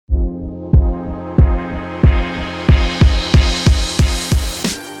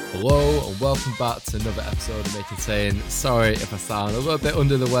welcome back to another episode of Making Saying. Sorry if I sound a little bit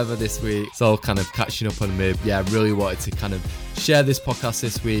under the weather this week. It's all kind of catching up on me. Yeah, I really wanted to kind of share this podcast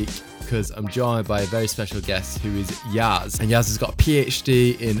this week because I'm joined by a very special guest who is Yaz. And Yaz has got a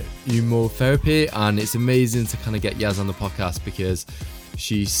PhD in immunotherapy, and it's amazing to kind of get Yaz on the podcast because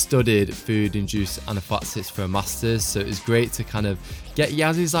she studied food-induced anaphylaxis for a master's, so it was great to kind of get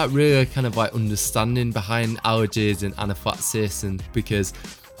Yaz's really kind of understanding behind allergies and anaphylaxis, and because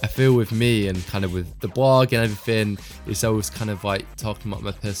I feel with me and kind of with the blog and everything, it's always kind of talking about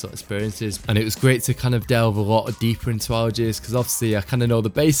my personal experiences, and it was great to kind of delve a lot deeper into allergies because obviously I kind of know the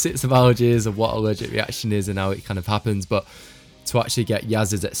basics of allergies and what allergic reaction is and how it kind of happens, but to actually get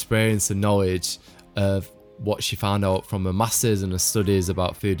Yaz's experience and knowledge of what she found out from her masters and her studies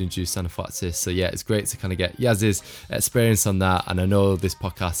about food-induced anaphylaxis. So yeah, it's great to kind of get Yaz's experience on that, and I know this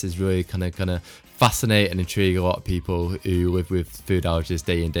podcast is really kind of gonna fascinate and intrigue a lot of people who live with food allergies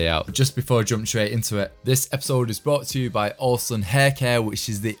day in, day out. Just before I jump straight into it, this episode is brought to you by Allsun Hair Care, which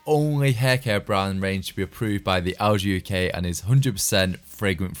is the only hair care brand range to be approved by the Allergy UK and is 100%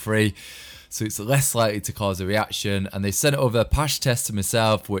 fragrance free, so it's less likely to cause a reaction. And they sent over a patch test to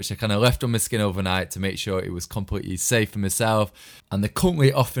myself, which I kind of left on my skin overnight to make sure it was completely safe for myself. And they're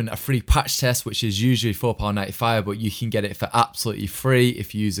currently offering a free patch test, which is usually £4.95, but you can get it for absolutely free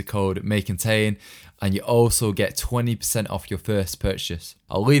if you use the code MAYCONTAIN, and you also get 20% off your first purchase.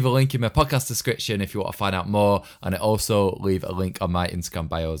 I'll leave a link in my podcast description if you want to find out more, and I also leave a link on my Instagram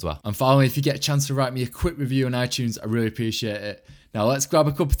bio as well. And finally, if you get a chance to write me a quick review on iTunes, I really appreciate it. Now let's grab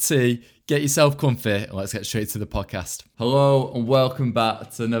a cup of tea, get yourself comfy, and let's get straight to the podcast. Hello and welcome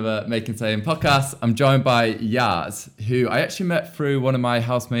back to another Making Saying podcast. I'm joined by Yaz, who I actually met through one of my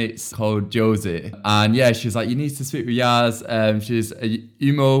housemates called Josie. And yeah, she was like, you need to speak with Yaz. She's a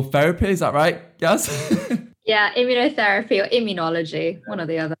immunotherapy, is that right, Yaz? Yeah, immunotherapy or immunology, one or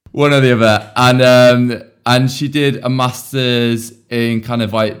the other. One or the other. And she did a master's in kind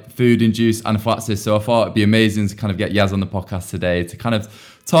of food-induced anaphylaxis. So I thought it'd be amazing to kind of get Yaz on the podcast today to kind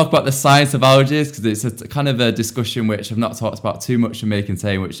of talk about the science of allergies, because it's a kind of a discussion which I've not talked about too much in Making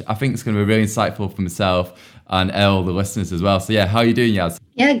Saying, which I think is going to be really insightful for myself and all the listeners as well. So yeah, how are you doing, Yaz?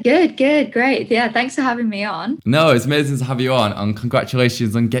 Yeah, good, great. Yeah, thanks for having me on. No, it's amazing to have you on, and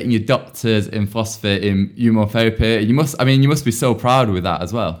congratulations on getting your doctor's in philosophy in immunotherapy. You must be so proud with that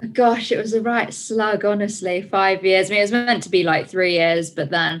as well. Gosh, it was a right slug, honestly, 5 years. I mean, it was meant to be 3 years, but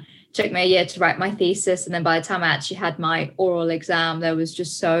then it took me a year to write my thesis, and then by the time I actually had my oral exam, there's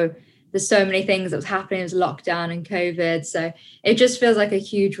so many things that was happening. It was lockdown and COVID, so it just feels like a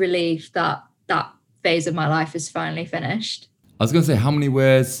huge relief that phase of my life is finally finished. I was going to say, how many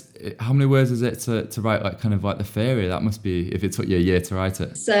words is it to write the theory? That must be, if it took you a year to write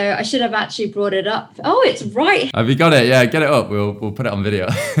it. So I should have actually brought it up. Oh, it's right. Have you got it? Yeah, get it up. We'll put it on video.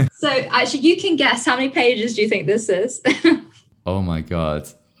 So actually, you can guess, how many pages do you think this is? Oh my God.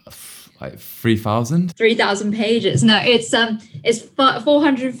 3,000? 3,000 pages. No, it's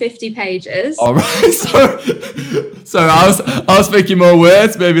 450 pages. All right. So I was thinking more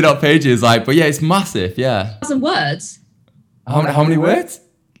words, maybe not pages. But yeah, it's massive. Yeah. 1,000 words. How many words?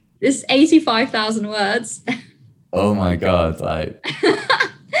 It's 85,000 words. Oh my God!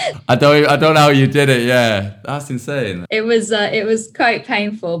 I don't know how you did it. Yeah, that's insane. It was quite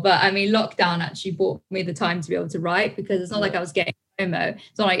painful, but I mean, lockdown actually bought me the time to be able to write, because it's not like I was getting FOMO.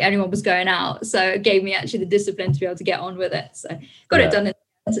 It's not like anyone was going out, so it gave me actually the discipline to be able to get on with it. So got it done.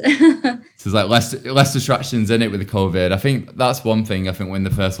 So there's less distractions in it with the COVID. I think that's one thing. I think when the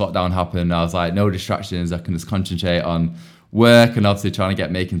first lockdown happened, I was like, no distractions. I can just concentrate on work and obviously trying to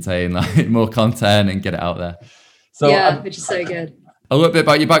get Making Saying more content and get it out there. So yeah, which is so good. A little bit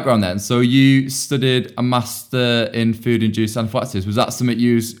about your background then. So you studied a master in food-induced anaphylaxis. Was that something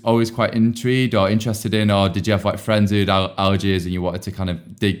you was always quite intrigued or interested in, or did you have friends who had allergies and you wanted to kind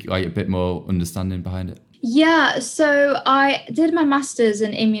of dig a bit more understanding behind it? Yeah, so I did my master's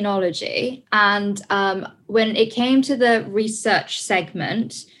in immunology, and when it came to the research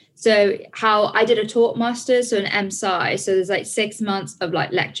segment, so how I did a taught master's, so an MSci, so there's 6 months of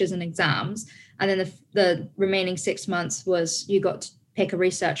lectures and exams, and then the remaining 6 months was you got to pick a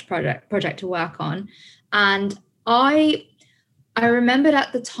research project to work on. And I remembered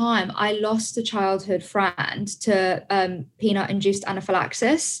at the time I lost a childhood friend to peanut-induced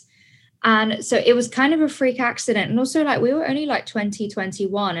anaphylaxis. And so it was kind of a freak accident. And also we were only 20,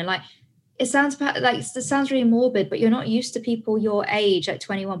 21, and it sounds really morbid, but you're not used to people your age at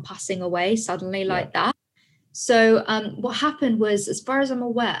 21 passing away suddenly like that. So what happened was, as far as I'm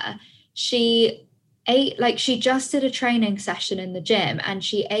aware, she just did a training session in the gym, and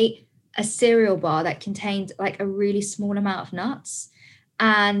she ate a cereal bar that contained a really small amount of nuts.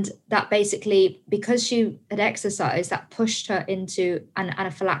 And that basically, because she had exercised, that pushed her into an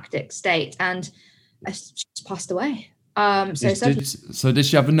anaphylactic state, and she just passed away. So did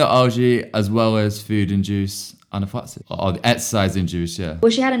she have a nut allergy as well as food-induced anaphylaxis or exercise-induced? Yeah.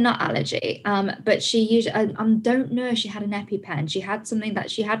 Well, she had a nut allergy, but she usually I don't know if she had an EpiPen. She had something that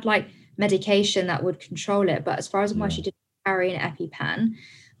she had like medication that would control it, but as far as I'm aware, she didn't carry an EpiPen,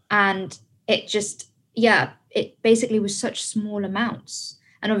 and it basically was such small amounts.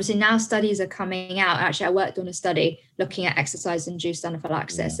 And obviously now studies are coming out. Actually, I worked on a study looking at exercise-induced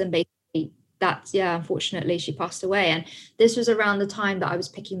anaphylaxis, and basically unfortunately she passed away. And this was around the time that I was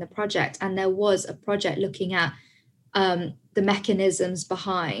picking the project, and there was a project looking at the mechanisms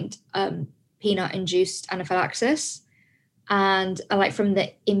behind peanut-induced anaphylaxis, and like from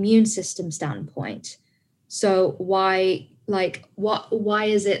the immune system standpoint. So why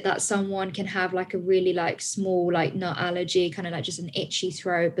is it that someone can have like a really like small like nut allergy, kind of like just an itchy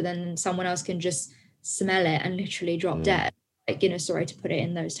throat, but then someone else can just smell it and literally drop dead? Like, sorry to put it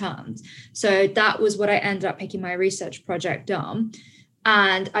in those terms. So that was what I ended up picking my research project on.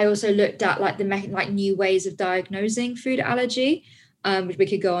 And I also looked at like new ways of diagnosing food allergy, which we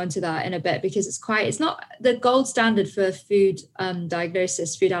could go on to that in a bit, because it's not the gold standard for food allergy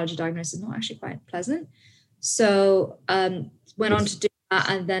diagnosis is not actually quite pleasant. So went on to do that,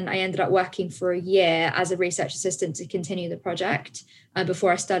 and then I ended up working for a year as a research assistant to continue the project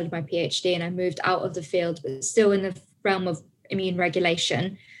before I started my PhD, and I moved out of the field, but still in the realm of immune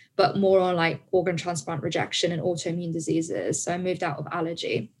regulation, but more on like organ transplant rejection and autoimmune diseases. So I moved out of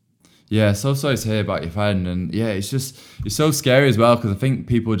allergy. Yeah, so sorry to hear about your friend, and yeah, it's so scary as well, because I think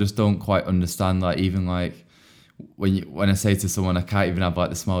people just don't quite understand, like even like when I say to someone I can't even have like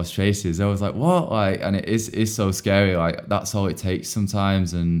the smallest traces, they're always like, what? Like, and it is so scary. Like that's all it takes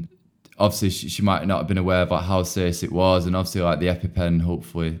sometimes. And obviously she might not have been aware of like how serious it was, and obviously like the EpiPen,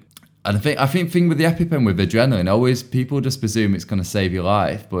 hopefully. And I think thing with the EpiPen with adrenaline, always people just presume it's going to save your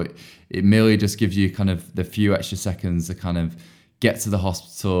life, but it merely just gives you kind of the few extra seconds to kind of get to the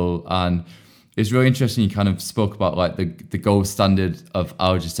hospital. And it's really interesting. You kind of spoke about like the gold standard of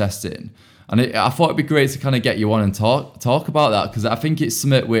allergy testing. And I thought it'd be great to kind of get you on and talk about that, because I think it's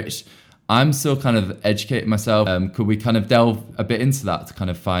something which I'm still kind of educating myself. Could we kind of delve a bit into that to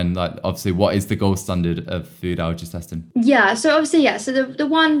kind of find like, obviously, what is the gold standard of food allergy testing? Yeah, so obviously, so the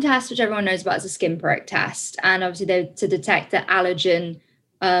one test which everyone knows about is a skin prick test. And obviously to detect the allergen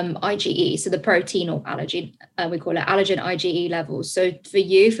IgE, so the protein or allergy, we call it allergen IgE levels. So for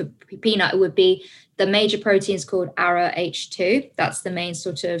peanut, it would be the major protein is called ARA-H2. That's the main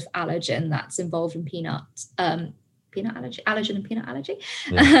sort of allergen that's involved in peanut allergy, allergen and peanut allergy.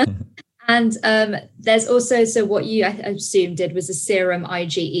 Yeah. And there's also, so what you, I assume, did was a serum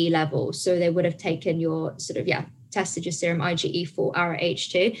IgE level. So they would have taken your tested your serum IgE for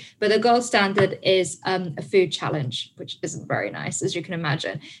ARA-H2. But the gold standard is a food challenge, which isn't very nice, as you can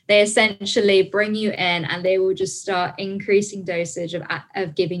imagine. They essentially bring you in and they will just start increasing dosage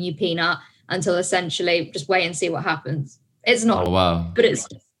of giving you peanut until essentially just wait and see what happens. It's not, but it's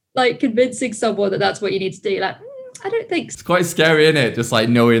like convincing someone that that's what you need to do. Like, I don't think so. It's quite scary, isn't it? Just like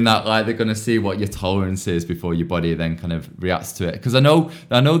knowing that like they're going to see what your tolerance is before your body then kind of reacts to it. Because I know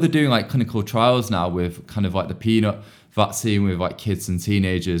they're doing like clinical trials now with kind of like the peanut vaccine with like kids and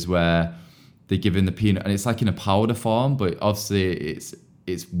teenagers, where they're giving the peanut and it's like in a powder form, but obviously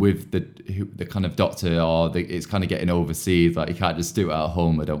it's with the kind of doctor, or it's kind of getting overseas. Like you can't just do it at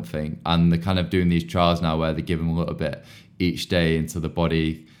home, I don't think. And they're kind of doing these trials now where they give them a little bit each day until the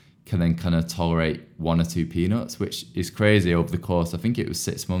body can then kind of tolerate 1 or 2 peanuts, which is crazy over the course. I think it was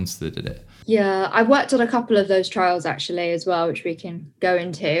 6 months they did it. Yeah, I've worked on a couple of those trials actually as well, which we can go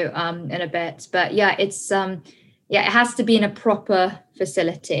into in a bit. But yeah, it's it has to be in a proper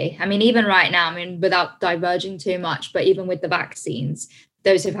facility. I mean, even right now, without diverging too much, but even with the vaccines,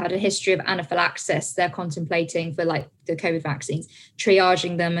 those who've had a history of anaphylaxis, they're contemplating for like the COVID vaccines,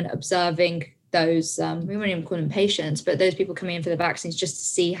 triaging them and observing those, we won't even call them patients, but those people coming in for the vaccines, just to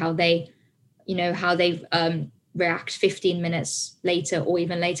see how they react 15 minutes later or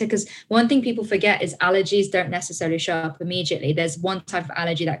even later. Because one thing people forget is allergies don't necessarily show up immediately. There's one type of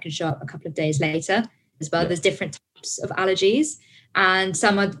allergy that can show up a couple of days later as well. Yeah. There's different types of allergies, and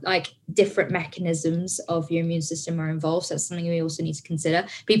some are like different mechanisms of your immune system are involved. So that's something we also need to consider.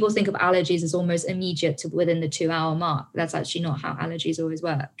 People think of allergies as almost immediate to within the 2-hour mark. That's actually not how allergies always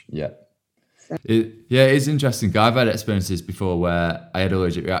work. Yeah. It's interesting. I've had experiences before where I had an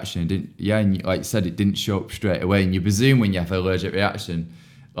allergic reaction and like you said, it didn't show up straight away. And you presume when you have an allergic reaction,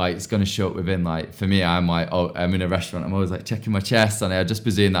 like it's going to show up within, like, for me, I'm like, I'm in a restaurant, I'm always like checking my chest, and I just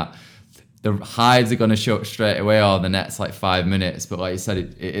presume that the hives are going to shut straight away or the next like 5 minutes. But like you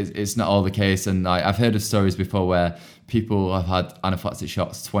said, it's not all the case. And like, I've heard of stories before where people have had anaphylactic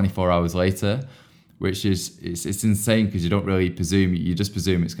shocks 24 hours later, which is it's insane because you don't really presume, you just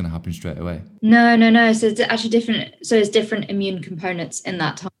presume it's going to happen straight away. No. So it's actually different. So there's different immune components in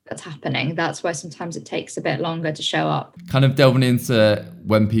that time that's happening. That's why sometimes it takes a bit longer to show up. Kind of delving into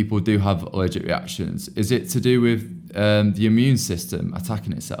when people do have allergic reactions, is it to do with the immune system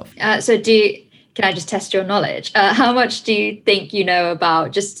attacking itself? Can I just test your knowledge? How much do you think you know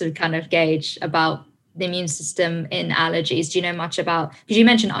about, just to kind of gauge about the immune system in allergies? Do you know much about, because you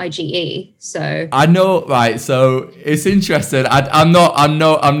mentioned IgE, so I know, right? So it's interesting. I'm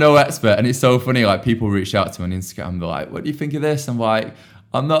no expert, and it's so funny. Like, people reach out to me on Instagram, they're like, "What do you think of this?" I'm like,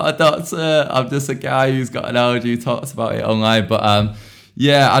 "I'm not a doctor. I'm just a guy who's got an allergy who talks about it online." But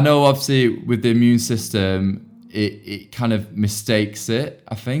yeah, I know. Obviously, with the immune system, it kind of mistakes it,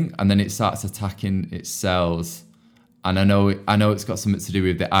 I think, and then it starts attacking its cells. And I know it's got something to do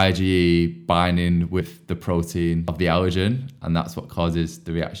with the IgE binding with the protein of the allergen, and that's what causes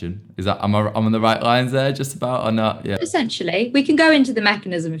the reaction. Is that, I'm on the right lines there, just about, or not? Yeah. Essentially, we can go into the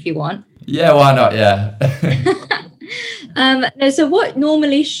mechanism if you want. Yeah, why not? Yeah. So what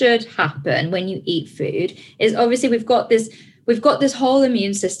normally should happen when you eat food is, obviously we've got this whole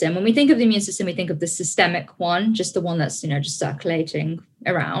immune system. When we think of the immune system, we think of the systemic one, just the one that's, just circulating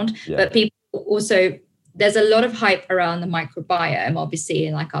around. Yeah. But people also, there's a lot of hype around the microbiome, obviously,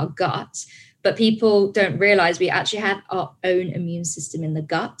 in like our gut, but people don't realize we actually have our own immune system in the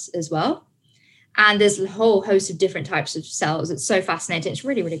gut as well. And there's a whole host of different types of cells. It's so fascinating. It's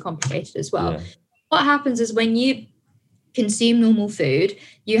really, really complicated as well. Yeah. What happens is when you consume normal food,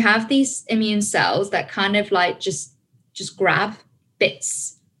 you have these immune cells that kind of like just grab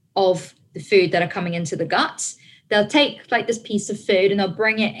bits of the food that are coming into the gut. They'll take like this piece of food and they'll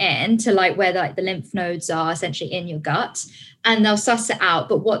bring it in to like where the lymph nodes are, essentially in your gut, and they'll suss it out.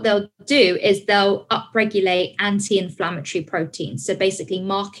 But what they'll do is they'll upregulate anti-inflammatory proteins. So basically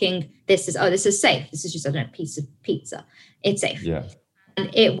marking this as, this is safe. This is just a piece of pizza. It's safe. Yeah. And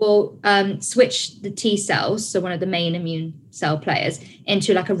it will switch the T cells, so one of the main immune cell players,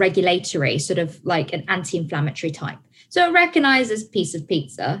 into like a regulatory, sort of like an anti-inflammatory type. So it recognizes piece of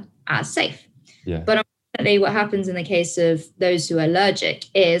pizza as safe. Yeah. But what happens in the case of those who are allergic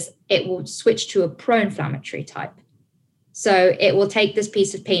is it will switch to a pro-inflammatory type. So it will take this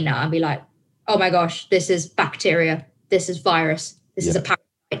piece of peanut and be like, oh my gosh, this is bacteria, this is virus, this is a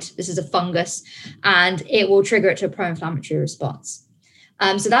parasite, this is a fungus, and it will trigger it to a pro-inflammatory response.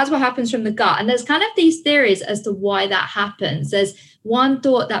 So that's what happens from the gut. And there's kind of these theories as to why that happens. There's one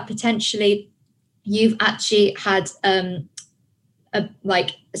thought that potentially you've actually had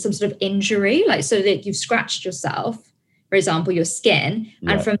like some sort of injury, like so that you've scratched yourself, for example, your skin,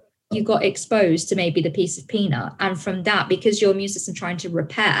 and from you got exposed to maybe the piece of peanut, and from that, because your immune system trying to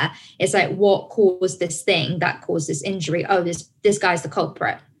repair, it's like, what caused this thing that caused this injury? Oh, this guy's the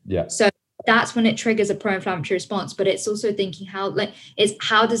culprit. Yeah. So that's when it triggers a pro-inflammatory response. But it's also thinking how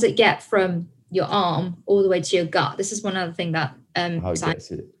does it get from your arm all the way to your gut? This is one other thing that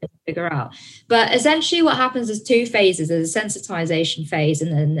scientists figure out. But essentially what happens is two phases. There's a sensitization phase,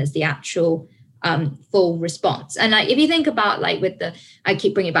 and then there's the actual full response. And like, if you think about like I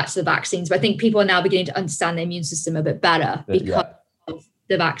keep bringing it back to the vaccines, but I think people are now beginning to understand the immune system a bit better because of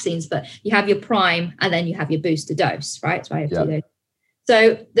the vaccines. But you have your prime and then you have your booster dose, right? So I have to do.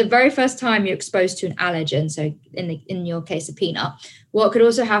 So the very first time you're exposed to an allergen, so in your case, a peanut, what could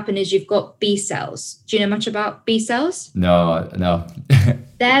also happen is you've got B cells. Do you know much about B cells? No.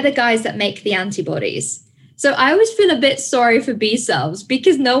 They're the guys that make the antibodies. So I always feel a bit sorry for B cells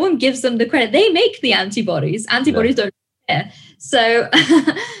because no one gives them the credit. They make the antibodies. Antibodies don't care. So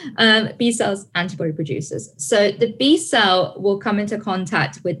B cells, antibody producers. So the B cell will come into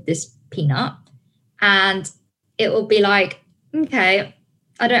contact with this peanut and it will be like, okay,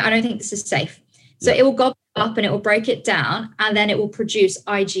 I don't think this is safe. So it will go up and it will break it down, and then it will produce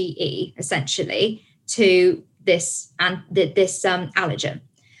IgE essentially to this allergen.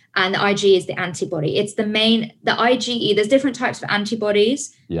 And the IgE is the antibody. It's the IgE. There's different types of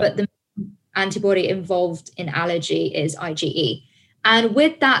antibodies, but the antibody involved in allergy is IgE. And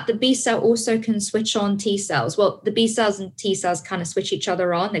with that, the B cell also can switch on T cells. Well, the B cells and T cells kind of switch each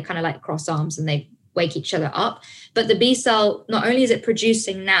other on. They kind of like cross arms and they wake each other up. But the B cell, not only is it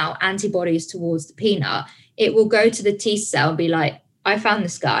producing now antibodies towards the peanut, it will go to the T cell and be like, I found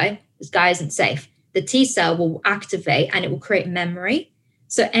this guy isn't safe. The T cell will activate and it will create memory.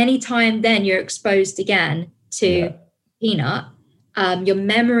 So anytime then you're exposed again to peanut, your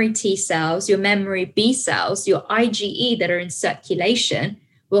memory T cells, your memory B cells, your IgE that are in circulation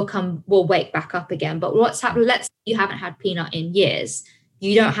will wake back up again. But what's happened, let's say you haven't had peanut in years,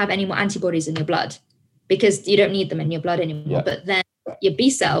 you don't have any more antibodies in your blood because you don't need them in your blood anymore. Yeah. But then your B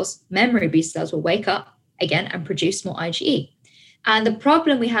cells, memory B cells, will wake up again and produce more IgE. And the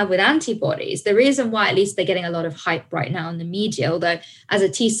problem we have with antibodies, the reason why at least they're getting a lot of hype right now in the media, although as a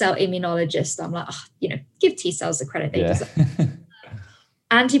T cell immunologist, I'm like, give T cells the credit they deserve.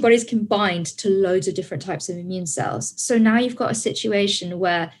 Antibodies can bind to loads of different types of immune cells. So now you've got a situation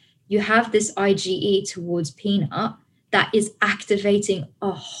where you have this IgE towards peanut that is activating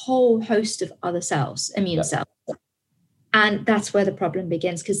a whole host of other cells, immune cells. And that's where the problem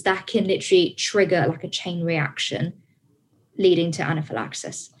begins, because that can literally trigger like a chain reaction leading to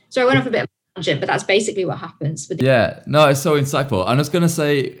anaphylaxis. So I went off a bit of a tangent, but that's basically what happens. No, it's so insightful. And I was going to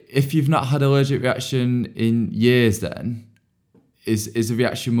say, if you've not had allergic reaction in years, then is the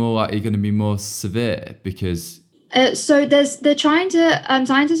reaction more likely going to be more severe? Because so scientists are trying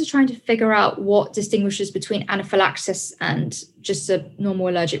to figure out what distinguishes between anaphylaxis and just a normal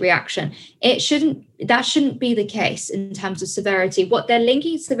allergic reaction. That shouldn't be the case in terms of severity. What they're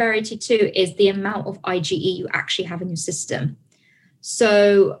linking severity to is the amount of IgE you actually have in your system.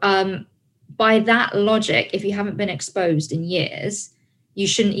 So by that logic, if you haven't been exposed in years, you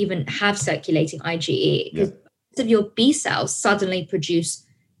shouldn't even have circulating IgE, because of your B cells suddenly produce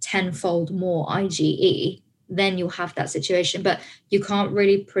 10-fold more IgE, then you'll have that situation. But you can't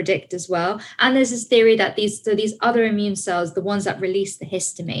really predict as well. And there's this theory that these other immune cells, the ones that release the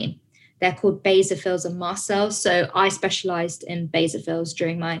histamine, they're called basophils and mast cells. So I specialized in basophils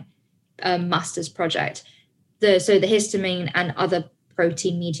during my master's project. So the histamine and other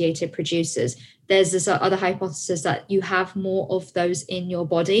protein mediated producers, there's this other hypothesis that you have more of those in your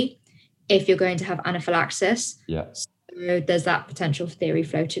body if you're going to have anaphylaxis. So there's that potential theory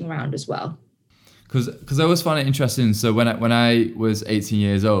floating around as well. Because I always found it interesting. So when I was 18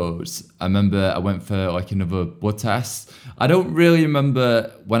 years old, I remember I went for like another blood test. I don't really remember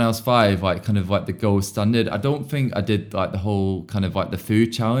when I was 5, like kind of like the gold standard. I don't think I did like the whole kind of like the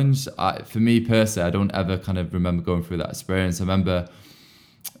food challenge. For me personally, I don't ever kind of remember going through that experience. I remember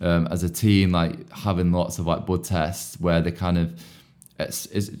as a teen, like having lots of like blood tests where they kind of,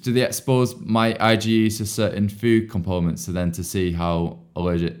 do they expose my IgE to certain food components so then to see how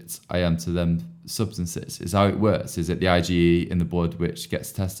allergic I am to them substances? Is how it works? Is it the IgE in the blood which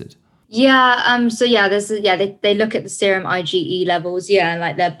gets tested? They look at the serum IgE levels,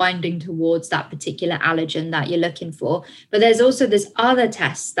 like they're binding towards that particular allergen that you're looking for. But there's also this other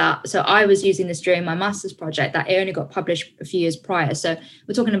test so I was using this during my master's project that it only got published a few years prior. So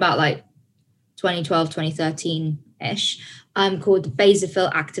we're talking about like 2012, 2013-ish, called the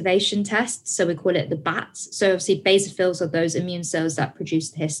basophil activation test. So we call it the BATS. So obviously basophils are those immune cells that produce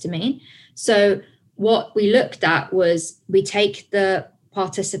the histamine. So what we looked at was we take the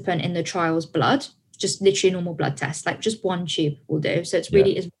participant in the trial's blood, just literally normal blood test, like just one tube will do. So it's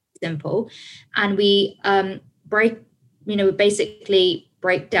really simple. And we basically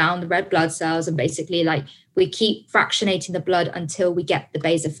break down the red blood cells, and basically like we keep fractionating the blood until we get the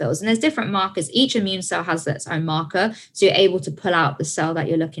basophils. And there's different markers. Each immune cell has its own marker. So you're able to pull out the cell that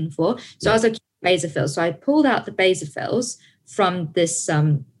you're looking for. So I was looking at basophils. So I pulled out the basophils from this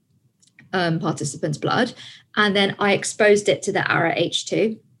participant's blood, and then I exposed it to the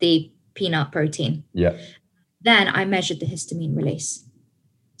ARA-H2, the peanut protein. Then I measured the histamine release.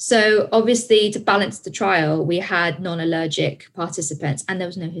 So obviously to balance the trial, we had non-allergic participants and there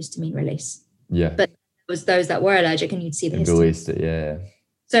was no histamine release. But it was those that were allergic and you'd see the histamine. Released it,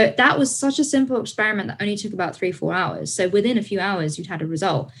 So that was such a simple experiment that only took about 3-4 hours. So within a few hours, you'd had a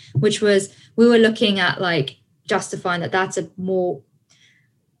result, which was, we were looking at like justifying that's a more,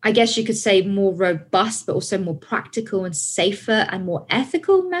 I guess you could say, more robust, but also more practical and safer and more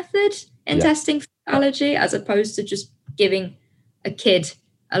ethical method in testing for allergy, as opposed to just giving a kid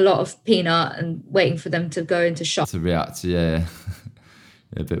a lot of peanut and waiting for them to go into shock. To react, a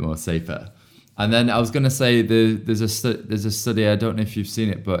bit more safer. And then I was going to say there's a study, I don't know if you've seen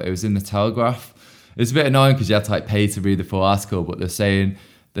it, but it was in the Telegraph. It's a bit annoying because you have to like pay to read the full article, but they're saying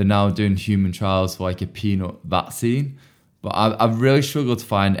they're now doing human trials for like a peanut vaccine. But I've really struggled to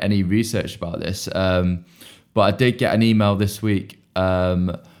find any research about this. But I did get an email this week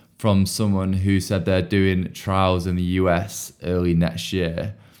from someone who said they're doing trials in the US early next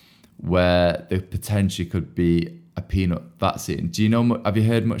year where there potentially could be a peanut vaccine. Do you know, have you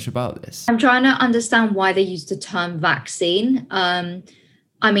heard much about this? I'm trying to understand why they use the term vaccine.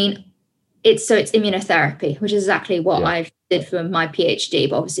 I mean, it's immunotherapy, which is exactly what I did for my PhD,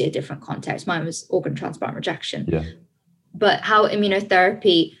 but obviously a different context. Mine was organ transplant rejection. But how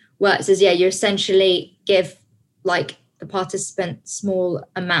immunotherapy works is, you essentially give like the participant small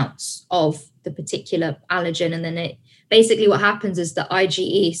amounts of the particular allergen, and then it basically what happens is the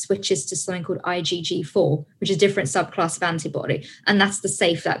IgE switches to something called IgG4, which is a different subclass of antibody, and that's the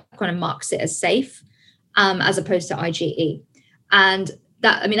safe, that kind of marks it as safe, as opposed to IgE. And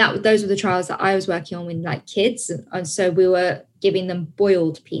those were the trials that I was working on with like kids, and so we were giving them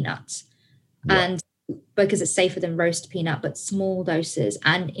boiled peanuts, and because it's safer than roast peanut, but small doses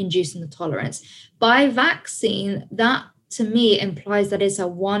and inducing the tolerance. By vaccine, that to me implies that it's a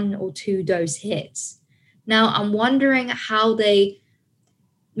 1 or 2 dose hits. Now, I'm wondering how they,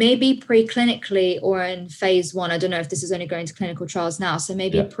 maybe preclinically or in phase 1, I don't know if this is only going to clinical trials now, so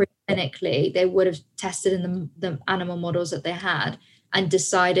maybe preclinically they would have tested in the animal models that they had and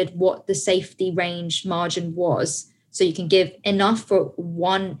decided what the safety range margin was. So you can give enough for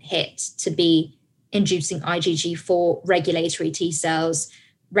 1 hit to be inducing IgG4, regulatory T cells,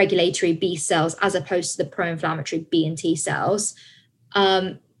 regulatory B cells, as opposed to the pro-inflammatory B and T cells,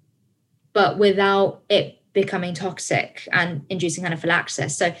 but without it becoming toxic and inducing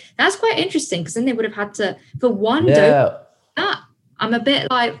anaphylaxis. So that's quite interesting, because then they would have had to, for 1 dose, I'm a bit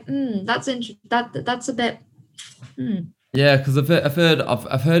like, that's a bit. Yeah, because I've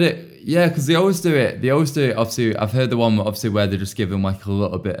heard it. Yeah, because they always do it. Obviously, I've heard the one obviously where they just give them like a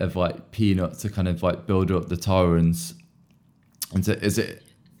little bit of like peanut to kind of like build up the tolerance. And so is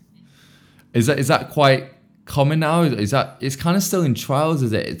that quite common now? Is that, it's kind of still in trials?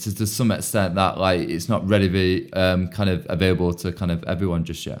 Is it to some extent that like it's not readily kind of available to kind of everyone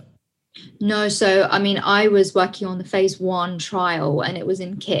just yet? No, so I mean, I was working on the phase 1 trial, and it was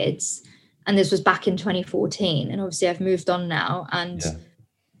in kids. And this was back in 2014. And obviously I've moved on now. And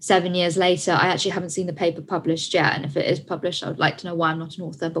 7 years later, I actually haven't seen the paper published yet. And if it is published, I would like to know why I'm not an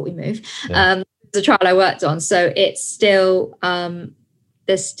author, but we move. It's a trial I worked on. So it's still,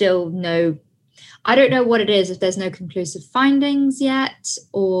 there's still no, I don't know what it is, if there's no conclusive findings yet,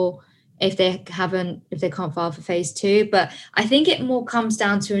 or if they can't file for phase 2. But I think it more comes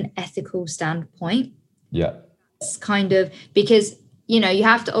down to an ethical standpoint. Yeah. It's kind of, because you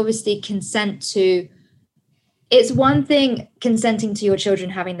have to obviously consent to, it's one thing consenting to your children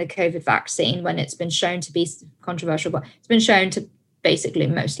having the COVID vaccine when it's been shown to be controversial, but it's been shown to basically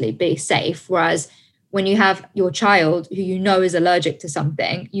mostly be safe. Whereas when you have your child who is allergic to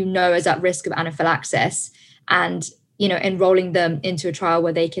something, is at risk of anaphylaxis, and, enrolling them into a trial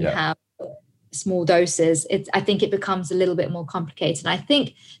where they can have small doses, I think it becomes a little bit more complicated. And I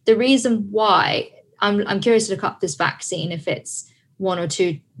think the reason why I'm curious to look up this vaccine, if it's one or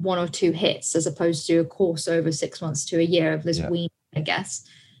two hits, as opposed to a course over 6 months to a year of this weaning, I guess.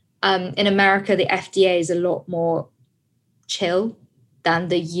 In America, the FDA is a lot more chill than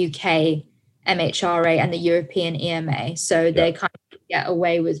the UK MHRA and the European EMA. So they kind of get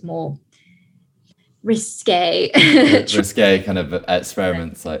away with more risque kind of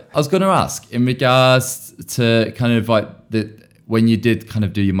experiments. Like, I was going to ask, in regards to kind of like when you did kind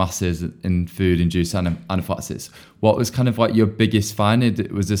of do your masters in food-induced anaphylaxis, what was kind of like your biggest finding?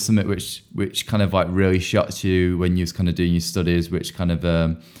 Was there something which kind of like really shocked you when you was kind of doing your studies, which kind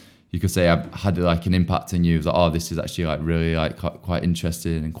of you could say had like an impact on you? It was like, oh, this is actually like really like quite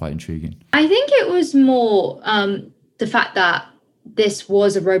interesting and quite intriguing. I think it was more the fact that this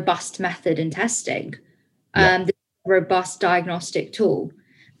was a robust method in testing, this robust diagnostic tool.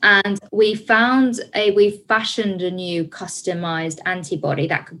 And we fashioned a new customized antibody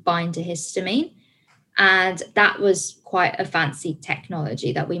that could bind to histamine. And that was quite a fancy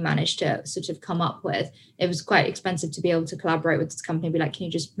technology that we managed to sort of come up with. It was quite expensive to be able to collaborate with this company and be like, can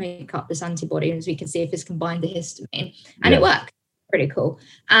you just make up this antibody and so we can see if this can bind to histamine? And it worked. Pretty cool.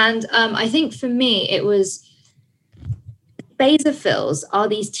 And I think for me, it was, basophils are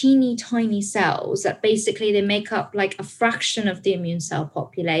these teeny tiny cells that basically they make up like a fraction of the immune cell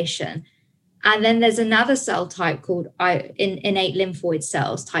population. And then there's another cell type called innate lymphoid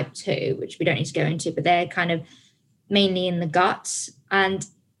cells, type 2, which we don't need to go into, but they're kind of mainly in the gut. And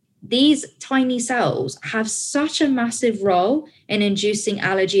these tiny cells have such a massive role in inducing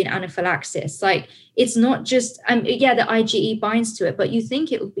allergy and anaphylaxis. Like, it's not just, the IgE binds to it, but you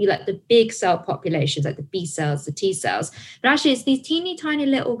think it would be like the big cell populations, like the B cells, the T cells. But actually, it's these teeny tiny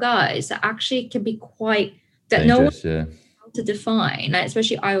little guys that actually can be quite, that dangerous, no one to define, like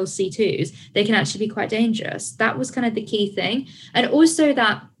especially ILC2s, they can actually be quite dangerous. That was kind of the key thing. And also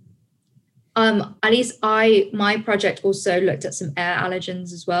that, at least my project also looked at some air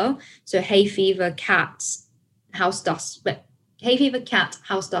allergens as well. So hay fever, cat, house dust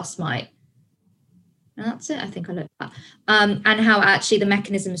mite. And that's it. I think I looked at that. And how actually the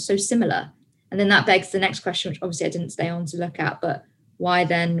mechanism is so similar. And then that begs the next question, which obviously I didn't stay on to look at, but why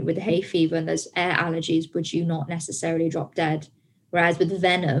then with hay fever and those air allergies would you not necessarily drop dead? Whereas with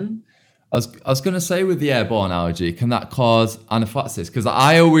venom, I was going to say, with the airborne allergy, can that cause anaphylaxis? Because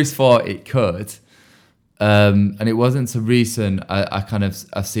I always thought it could. And it wasn't so recent.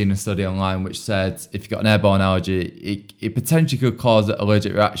 I've seen a study online which said if you've got an airborne allergy, it potentially could cause an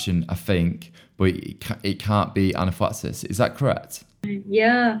allergic reaction, I think, but it can't be anaphylaxis. Is that correct?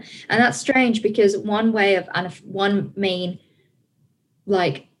 Yeah. And that's strange because one main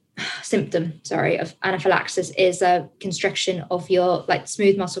symptom of anaphylaxis is a constriction of your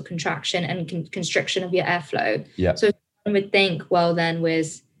smooth muscle contraction and constriction of your airflow. Yeah. So one would think, well, then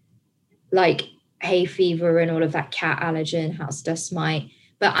with hay fever and all of that cat allergen, house dust mite.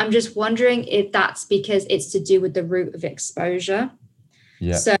 But I'm just wondering if that's because it's to do with the route of exposure.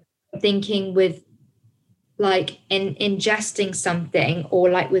 Yeah. So I'm thinking with in ingesting something or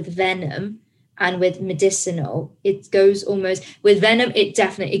with venom and with medicinal, it goes almost with venom,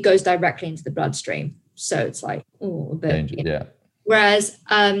 it goes directly into the bloodstream. So it's a bit, yeah. Whereas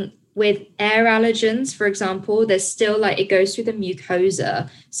with air allergens, for example, there's still it goes through the mucosa.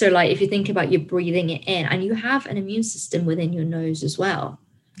 So if you think about you breathing it in, and you have an immune system within your nose as well.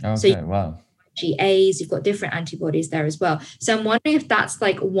 Okay, so wow. GAs, you've got different antibodies there as well. So I'm wondering if that's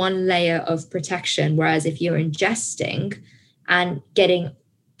one layer of protection, whereas if you're ingesting and getting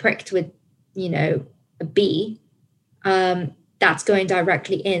pricked with, a bee, that's going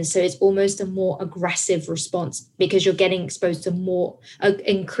directly in. So it's almost a more aggressive response because you're getting exposed to more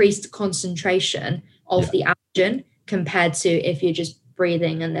increased concentration of the allergen compared to if you're just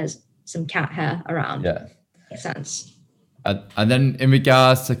breathing and there's some cat hair around. Yeah. Makes sense. And then in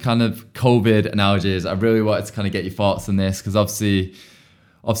regards to kind of COVID and allergies, I really wanted to kind of get your thoughts on this because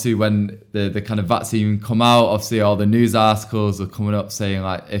obviously when the kind of vaccine come out, obviously all the news articles are coming up saying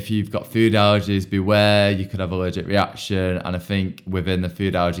if you've got food allergies, beware, you could have allergic reaction. And I think within the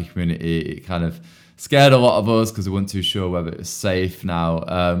food allergy community, it kind of scared a lot of us because we weren't too sure whether it was safe now.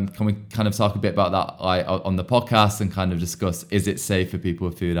 Can we kind of talk a bit about that on the podcast and kind of discuss, is it safe for people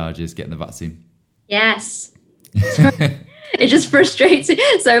with food allergies getting the vaccine? Yes. It just frustrates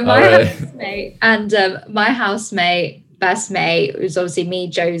me. So my housemate and my housemate, best mate, who's obviously me,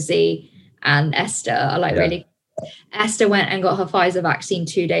 Josie, and Esther, are really. Esther went and got her Pfizer vaccine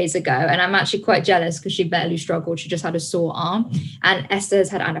 2 days ago, and I'm actually quite jealous because she barely struggled. She just had a sore arm, and Esther's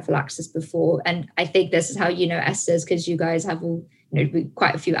had anaphylaxis before, and I think this is how Esther's, because you guys have all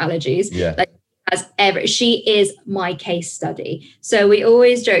quite a few allergies. Yeah. As ever, she is my case study. So we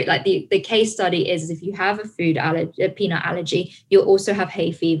always joke the case study is if you have a peanut allergy, you'll also have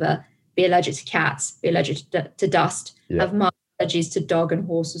hay fever, be allergic to cats, be allergic to dust, have mild allergies to dog and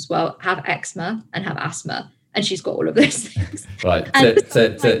horse as well, have eczema and have asthma. And she's got all of those things. Right.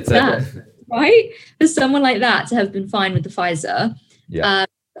 Right? For someone like that to have been fine with the Pfizer. Yeah.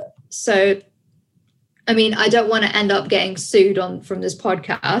 So, I mean, I don't want to end up getting sued from this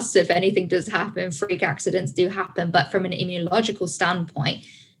podcast. If anything does happen, freak accidents do happen. But from an immunological standpoint,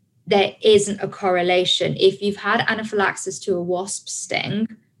 there isn't a correlation. If you've had anaphylaxis to a wasp sting,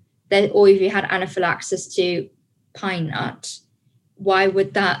 or if you had anaphylaxis to pine nut, why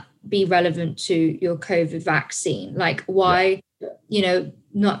would that be relevant to your COVID vaccine? Why,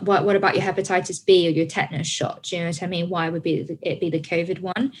 not what about your hepatitis B or your tetanus shot? Do you know what I mean? Why would it be the COVID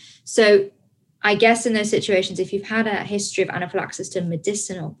one? So I guess in those situations, if you've had a history of anaphylaxis to a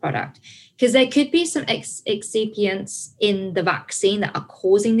medicinal product, because there could be some excipients in the vaccine that are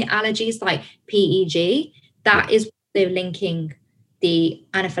causing the allergies, like PEG, that is what they're linking the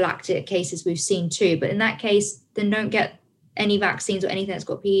anaphylactic cases we've seen too. But in that case, then don't get any vaccines or anything that's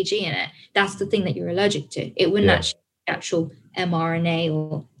got PEG in it. That's the thing that you're allergic to. It wouldn't actually be the actual mRNA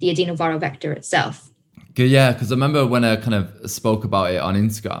or the adenoviral vector itself. Yeah, because I remember when I kind of spoke about it on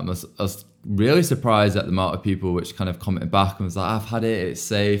Instagram, I was really surprised at the amount of people which kind of commented back and was like, I've had it, it's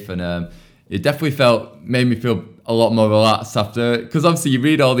safe. And it definitely made me feel a lot more relaxed after, because obviously you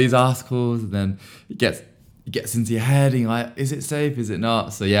read all these articles and then it gets into your head and you're like, is it safe, is it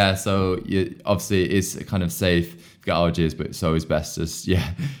not? So obviously it is kind of safe if you've got allergies, but it's always best just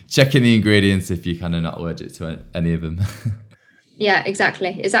checking the ingredients if you're kind of not allergic to any of them. Yeah,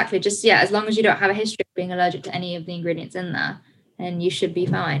 exactly. Just as long as you don't have a history of being allergic to any of the ingredients in there, and you should be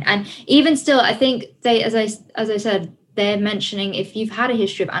fine. And even still, I think as I said, they're mentioning if you've had a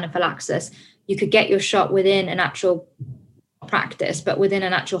history of anaphylaxis, you could get your shot within an actual practice, but within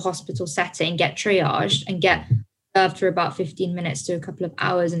an actual hospital setting, get triaged and get served for about 15 minutes to a couple of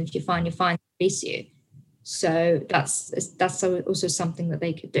hours. And if you're fine, release you. So that's also something that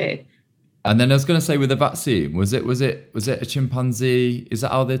they could do. And then I was going to say, with the vaccine, was it a chimpanzee? Is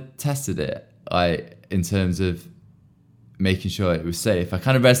that how they tested it? In terms of making sure it was safe. I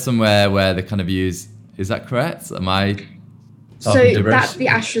kind of read somewhere where they kind of use, is that correct? Am I So that's the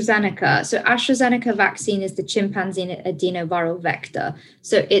AstraZeneca. So AstraZeneca vaccine is the chimpanzee adenoviral vector.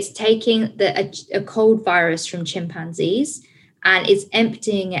 So it's taking a cold virus from chimpanzees and it's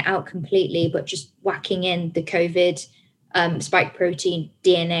emptying it out completely, but just whacking in the COVID spike protein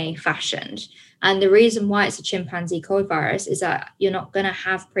DNA fashioned. And the reason why it's a chimpanzee cold virus is that you're not going to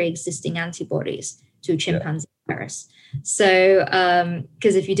have pre-existing antibodies to chimpanzee virus. So,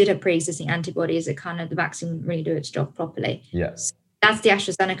 because if you did have pre-existing antibodies, the vaccine wouldn't really do its job properly. Yeah. So that's the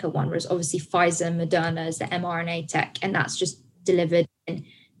AstraZeneca one, whereas obviously Pfizer and Moderna is the mRNA tech, and that's just delivered in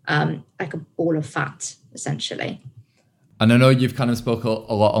like a ball of fat, essentially. And I know you've kind of spoke a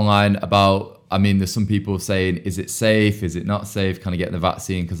lot online about, I mean, there's some people saying, is it safe? Is it not safe? Kind of getting the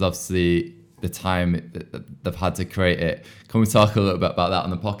vaccine, because obviously the time that they've had to create it. Can we talk a little bit about that on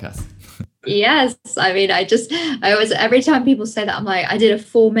the podcast? Yes. I mean, I always, every time people say that, I'm like, I did a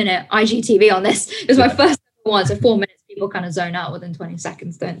 4-minute IGTV on this. It was my first one. So 4 minutes, people kind of zone out within 20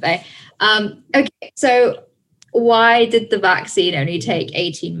 seconds, don't they? Okay. So why did the vaccine only take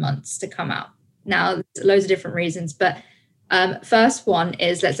 18 months to come out? Now, there's loads of different reasons, but first one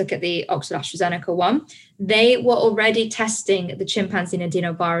is, let's look at the Oxford AstraZeneca one. They were already testing the chimpanzee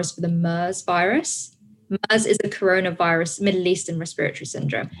adenovirus for the MERS virus. MERS is a coronavirus, Middle Eastern respiratory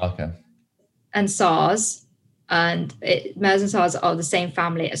syndrome. Okay. And SARS, and MERS and SARS are the same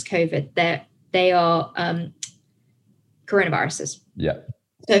family as COVID. They are coronaviruses. Yeah.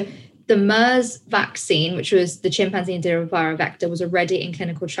 So the MERS vaccine, which was the chimpanzee adenoviral vector, was already in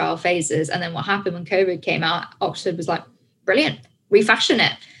clinical trial phases. And then what happened when COVID came out, Oxford was like, brilliant, refashion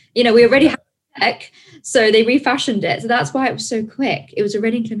it. We already had tech, so they refashioned it. So that's why it was so quick. It was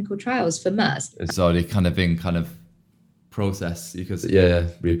already in clinical trials for MERS. It's already kind of in process. You could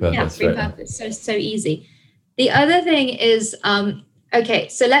repurpose. Yeah, repurpose. So easy. The other thing is, okay,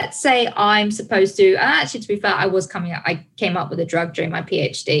 so let's say I'm supposed to, actually, to be fair, I came up with a drug during my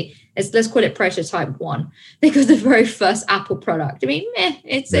PhD. Let's call it prototype 1, because the very first Apple product, I mean,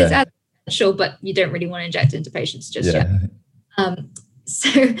 it's essential, but you don't really want to inject it into patients just yet.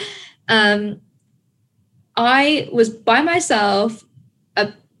 I was by myself,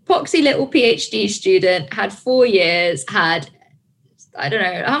 a poxy little PhD student, had 4 years, I don't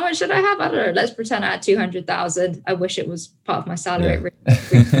know, how much did I have? I don't know. Let's pretend I had 200,000. I wish it was part of my salary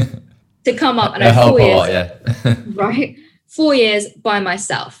to come up. And I had 4 years, right? 4 years by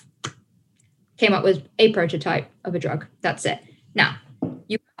myself. Came up with a prototype of a drug. That's it. Now,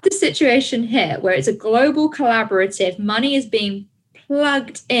 you have the situation here where it's a global collaborative, money is being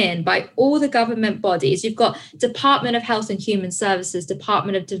plugged in by all the government bodies. You've got Department of Health and Human Services,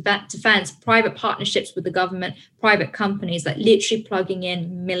 Department of Defense, private partnerships with the government, private companies, like literally plugging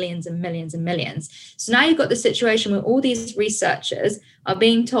in millions and millions and millions. So now you've got the situation where all these researchers are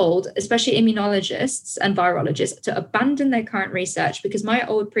being told, especially immunologists and virologists, to abandon their current research, because my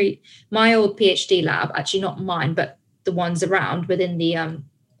old PhD lab, actually not mine, but the ones around within the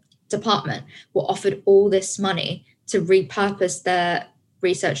department, were offered all this money to repurpose their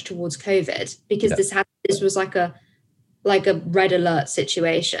research towards COVID, because this was like a red alert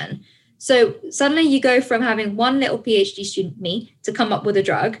situation. So suddenly you go from having one little PhD student, me, to come up with a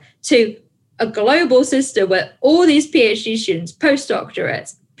drug, to a global system where all these PhD students,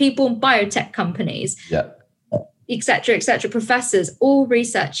 postdoctorates, people in biotech companies, et cetera, professors, all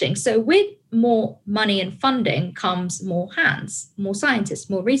researching. So with more money and funding comes more hands, more scientists,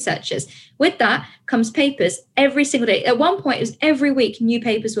 more researchers. With that comes papers every single day. At one point, it was every week new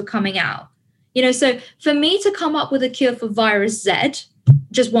papers were coming out. So for me to come up with a cure for virus Z,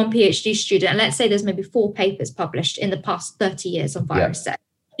 just one PhD student, and let's say there's maybe 4 papers published in the past 30 years on virus Z,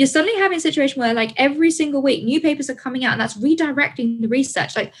 you're suddenly having a situation where like every single week new papers are coming out, and that's redirecting the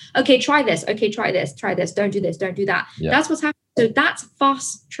research. Like, okay, try this, try this, don't do this, don't do that. That's what's happening. So that's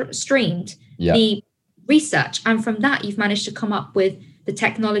fast streamed the research, and from that you've managed to come up with the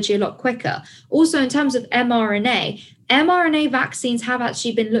technology a lot quicker. Also, in terms of mRNA vaccines have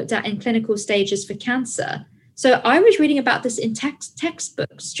actually been looked at in clinical stages for cancer. So I was reading about this in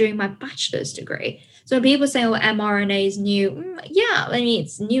textbooks during my bachelor's degree. So when people say, mRNA is new,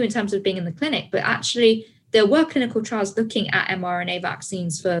 it's new in terms of being in the clinic, but actually there were clinical trials looking at mRNA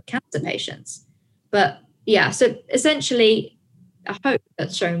vaccines for cancer patients. But so essentially, I hope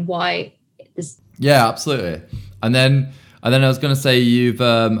that's shown why this. Yeah, absolutely. And then I was going to say, you've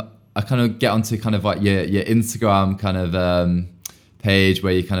I kind of get onto kind of like your Instagram kind of page,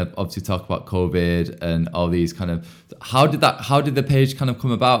 where you kind of obviously talk about COVID and all these kind of. How did the page kind of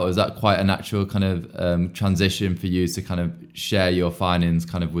come about? Or is that quite a natural kind of transition for you to kind of share your findings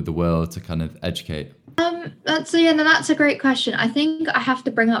kind of with the world to kind of educate? That's a great question. I think I have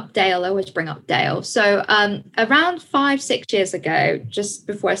to bring up Dale. I always bring up Dale. So around 5-6 years ago, just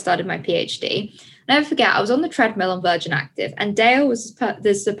before I started my PhD, never forget, I was on the treadmill on Virgin Active, and Dale was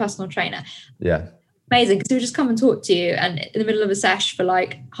this a personal trainer. Yeah. Amazing, because he would just come and talk to you, and in the middle of a sesh for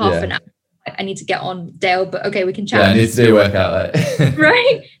like half an hour. I need to get on, Dale, but okay, we can chat. Yeah, I need to do a workout.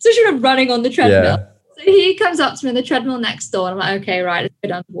 Right? So sort of running on the treadmill. Yeah. So he comes up to me on the treadmill next door, and I'm like, okay, right, let's go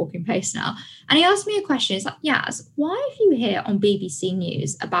down to walking pace now. And he asked me a question. He's like, Yaz, why if you hear on BBC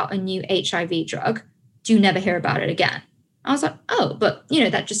News about a new HIV drug, do you never hear about it again? I was like, oh, but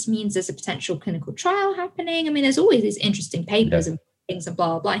that just means there's a potential clinical trial happening. I mean, there's always these interesting papers and things and blah,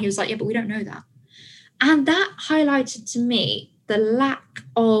 blah, blah. And he was like, yeah, but we don't know that. And that highlighted to me the lack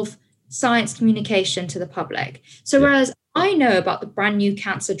of science communication to the public. So whereas I know about the brand new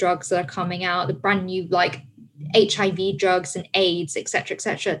cancer drugs that are coming out, the brand new like HIV drugs and AIDS,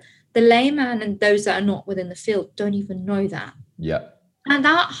 etc., the layman and those that are not within the field don't even know that. Yeah. And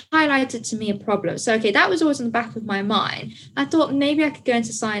that highlighted to me a problem. So, okay, that was always in the back of my mind. I thought maybe I could go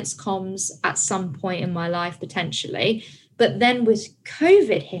into science comms at some point in my life, potentially. But then with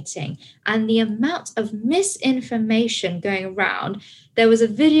COVID hitting and the amount of misinformation going around, there was a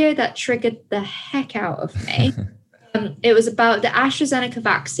video that triggered the heck out of me. It was about the AstraZeneca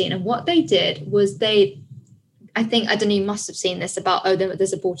vaccine. And what they did was I don't know, you must have seen this about,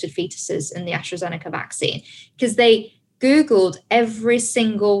 there's aborted fetuses in the AstraZeneca vaccine. Because they Googled every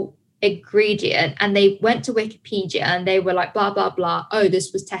single ingredient and they went to Wikipedia and they were like, blah, blah, blah. Oh,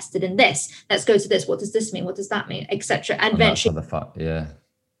 this was tested in this. Let's go to this. What does this mean? What does that mean? Etc. And eventually,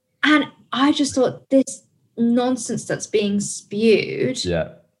 and I just thought, this nonsense that's being spewed.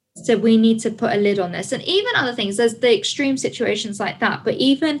 Yeah. So we need to put a lid on this. And even other things, there's the extreme situations like that. But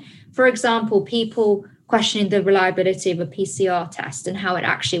even, for example, people questioning the reliability of a PCR test and how it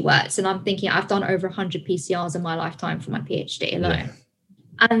actually works. And I'm thinking, I've done over 100 PCRs in my lifetime for my PhD alone. Yeah.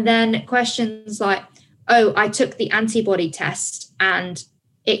 And then questions like, oh, I took the antibody test and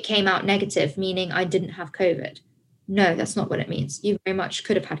it came out negative, meaning I didn't have COVID. No, that's not what it means. You very much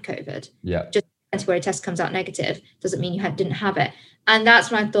could have had COVID. Yeah. Just antibody test comes out negative doesn't mean you didn't have it. And that's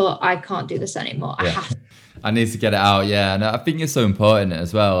when I thought, I can't do this anymore. Yeah. I need to get it out. Yeah. And I think it's so important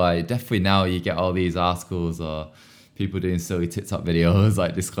as well. Like, definitely now you get all these articles or people doing silly TikTok videos,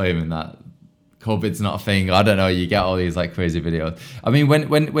 like disclaiming that COVID's not a thing. I don't know. You get all these like crazy videos. I mean,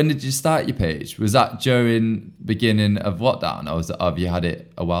 when did you start your page? Was that during beginning of lockdown, or have you had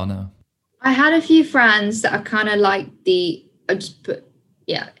it a while now? I had a few friends that are kind of like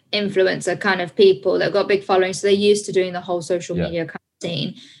influencer kind of people that got big followings. So they're used to doing the whole social media kind of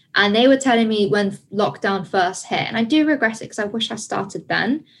scene. And they were telling me when lockdown first hit, and I do regret it because I wish I started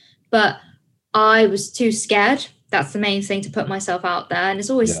then, but I was too scared. That's the main thing, to put myself out there. And it's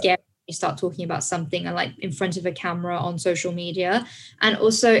always scary when you start talking about something and like in front of a camera on social media. And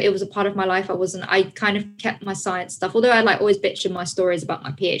also it was a part of my life. I kind of kept my science stuff, although I like always bitch in my stories about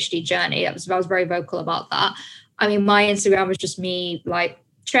my PhD journey. I was very vocal about that. I mean, my Instagram was just me like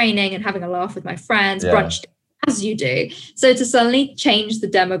training and having a laugh with my friends, brunch, as you do. So to suddenly change the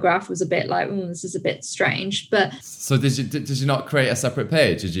demographic was a bit like, this is a bit strange. But so did you not create a separate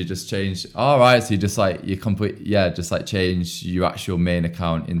page? Did you just change? All right, so you just like change your actual main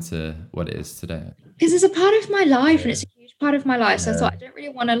account into what it is today? Because it's a part of my life and it's a huge part of my life. So I thought I don't really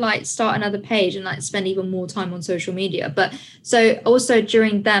want to like start another page and like spend even more time on social media. But so also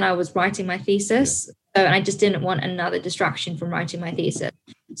during then I was writing my thesis. So, and I just didn't want another distraction from writing my thesis.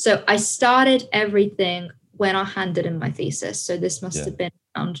 So I started everything when I handed in my thesis. So this must have been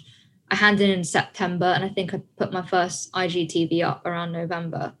around, I handed in September, and I think I put my first IGTV up around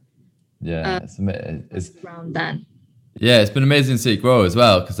November. Yeah, it's around then. Yeah, it's been amazing to see it grow as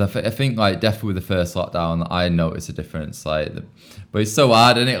well, because I think like definitely with the first lockdown, I noticed a difference. But it's so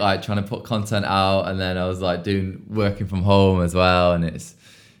hard, isn't it? Like trying to put content out, and then I was like working from home as well, and it's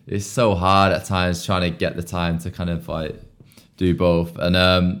so hard at times trying to get the time to kind of like do both. And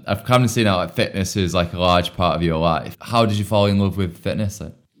I've kind of seen how like fitness is like a large part of your life. How did you fall in love with fitness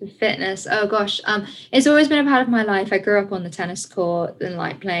then? Fitness, oh gosh, it's always been a part of my life. I grew up on the tennis court and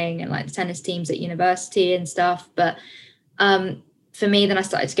like playing in like the tennis teams at university and stuff. But for me, then I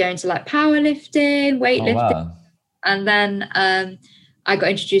started to go into like powerlifting, weightlifting, and then I got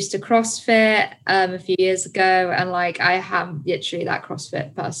introduced to CrossFit a few years ago, and like I have literally that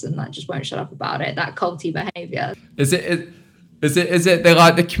CrossFit person that just won't shut up about it, that culty behavior. Is it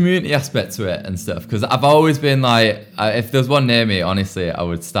like the community aspect to it and stuff? Because I've always been like, if there's one near me, honestly, I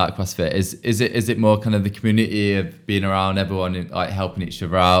would start CrossFit. Is it more kind of the community of being around everyone and like helping each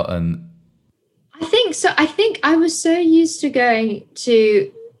other out? And I think so. I think I was so used to going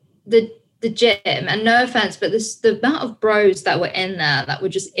to the the gym, and no offense, but the amount of bros that were in there that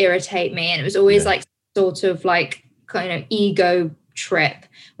would just irritate me, and it was always like sort of like kind of ego trip.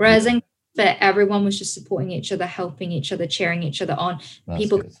 Whereas in CrossFit, everyone was just supporting each other, helping each other, cheering each other on.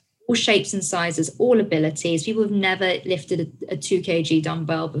 People all shapes and sizes, all abilities. People have never lifted a 2 kg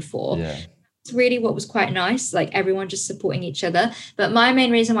dumbbell before. It's really what was quite nice, like everyone just supporting each other. But my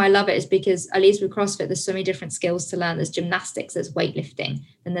main reason why I love it is because, at least with CrossFit, there's so many different skills to learn. There's gymnastics, there's weightlifting,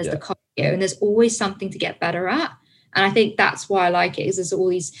 and there's the cardio, and there's always something to get better at. And I think that's why I like it, is there's all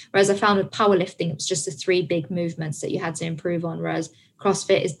these, whereas I found with powerlifting, it was just the 3 big movements that you had to improve on, whereas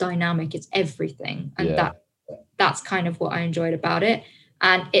CrossFit is dynamic, it's everything. And that's kind of what I enjoyed about it.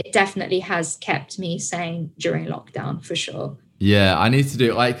 And it definitely has kept me sane during lockdown, for sure. Yeah, I need to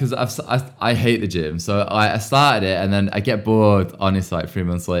do it, like, because I hate the gym. So I started it, and then I get bored, honestly, like 3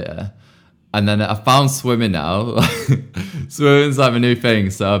 months later. And then I found swimming now. Swimming's like my new thing,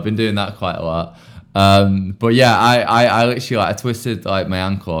 so I've been doing that quite a lot. But yeah, I literally, like, I twisted like my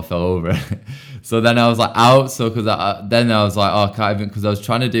ankle, I fell over it. So then I was like out. So then I was like, oh, I can't even, because I was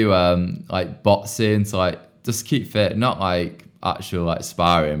trying to do like boxing, so like just keep fit, not like actual like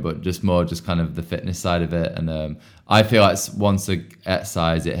sparring, but just more just kind of the fitness side of it. And I feel like once I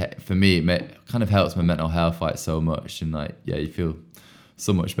exercise, it for me it kind of helps my mental health like so much, and like you feel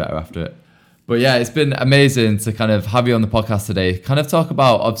so much better after it. But yeah, it's been amazing to kind of have you on the podcast today, kind of talk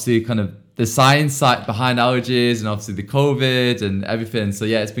about obviously kind of the science side behind allergies and obviously the COVID and everything. So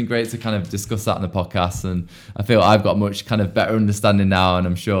yeah, it's been great to kind of discuss that on the podcast, and I feel I've got much kind of better understanding now, and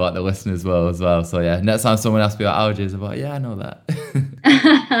I'm sure like the listeners will as well. So yeah, next time someone asks me about allergies, I'm like, yeah, I know that.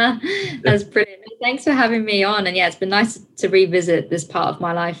 That's brilliant. Thanks for having me on. And yeah, it's been nice to revisit this part of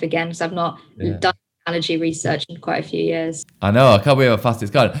my life again, because I've not done allergy research in quite a few years. I know, I can't believe how fast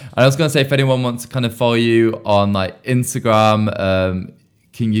it's gone. And I was going to say, if anyone wants to kind of follow you on like Instagram,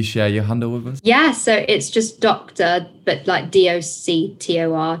 can you share your handle with us? Yeah, so it's just Dr. but like DOCTOR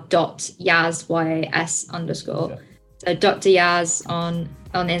 .Yaz YAS _. So Dr. Yaz on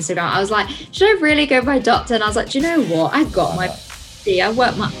Instagram. I was like, should I really go by Doctor? And I was like, do you know what? I've got my I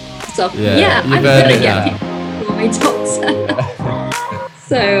work my ass off. Yeah, I'm gonna get people to call me Doctor.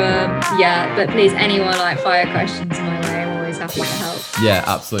 So but please, anyone like fire questions my way, I'm always happy to help. Yeah,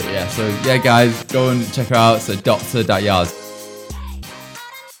 absolutely. Yeah. So yeah, guys, go and check her out. So Dr. Yaz.